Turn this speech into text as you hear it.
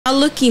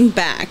looking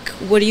back,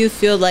 what do you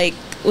feel like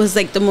was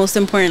like the most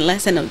important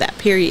lesson of that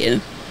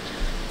period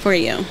for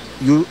you?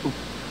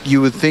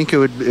 You would think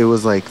it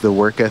was like the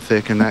work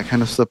ethic and that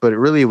kind of stuff, but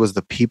it was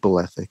the people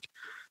ethic.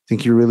 I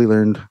think you really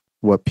learned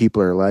what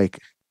people are like.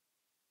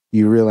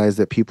 You realize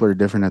that people are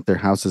different at their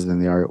houses than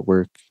they are at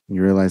work.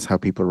 You realize how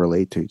people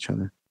relate to each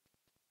other.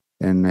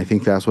 And I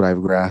think that's what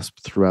I've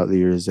grasped throughout the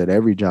years at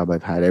every job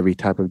I've had, every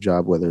type of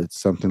job, whether it's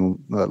something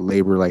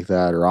labor like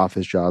that or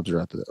office jobs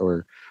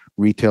or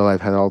retail.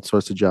 I've had all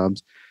sorts of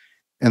jobs.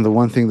 And the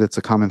one thing that's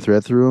a common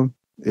thread through them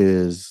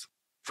is,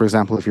 for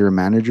example, if you're a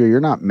manager, you're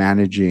not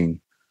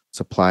managing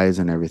supplies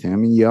and everything. I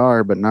mean, you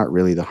are, but not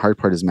really. The hard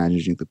part is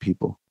managing the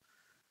people.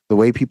 The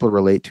way people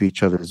relate to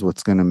each other is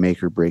what's going to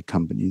make or break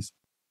companies.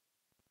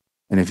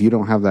 And if you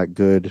don't have that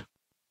good,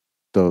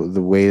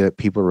 the way that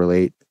people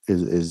relate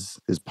is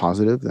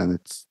positive, then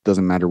it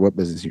doesn't matter what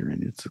business you're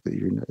in. It's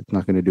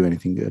not going to do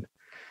anything good.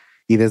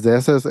 Y desde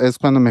eso es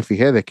cuando me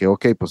fijé de que,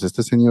 ok, pues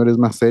este señor es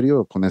más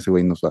serio, con ese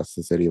güey nos vas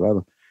a ser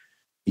llevado.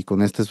 Y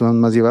con este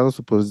son más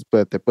llevados, pues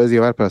te puedes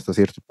llevar para hasta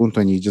cierto punto,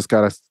 and you just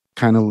gotta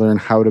kind of learn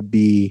how to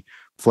be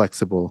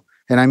flexible.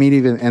 And I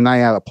mean, and I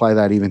apply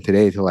that even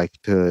today to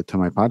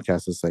my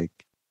podcast. It's like,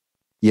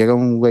 llega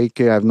un güey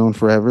que I've known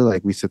forever,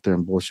 like we sit there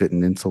and bullshit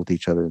and insult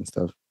each other and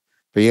stuff.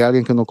 But llega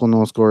alguien que no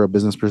conozco, or a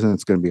business person,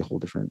 it's going to be a whole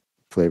different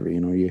flavor. You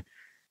know, you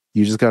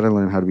just got to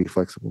learn how to be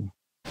flexible.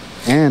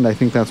 And I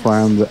think that's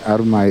why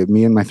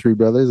me and my three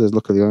brothers, es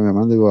lo que digo a mi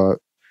mamá, digo,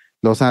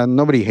 o sea,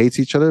 nobody hates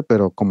each other,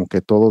 pero como que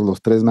todos los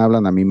tres me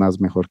hablan a mí más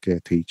mejor que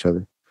to each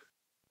other.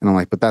 And I'm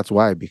like, but that's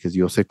why, because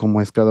yo sé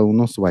cómo es cada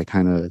uno, so I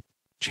kind of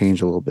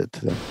change a little bit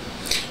to them.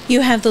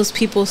 You have those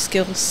people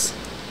skills.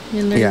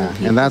 Yeah,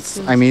 and that's,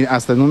 I mean,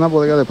 hasta en una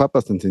bodega de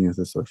papas te enseñas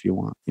eso if you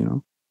want, you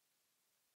know?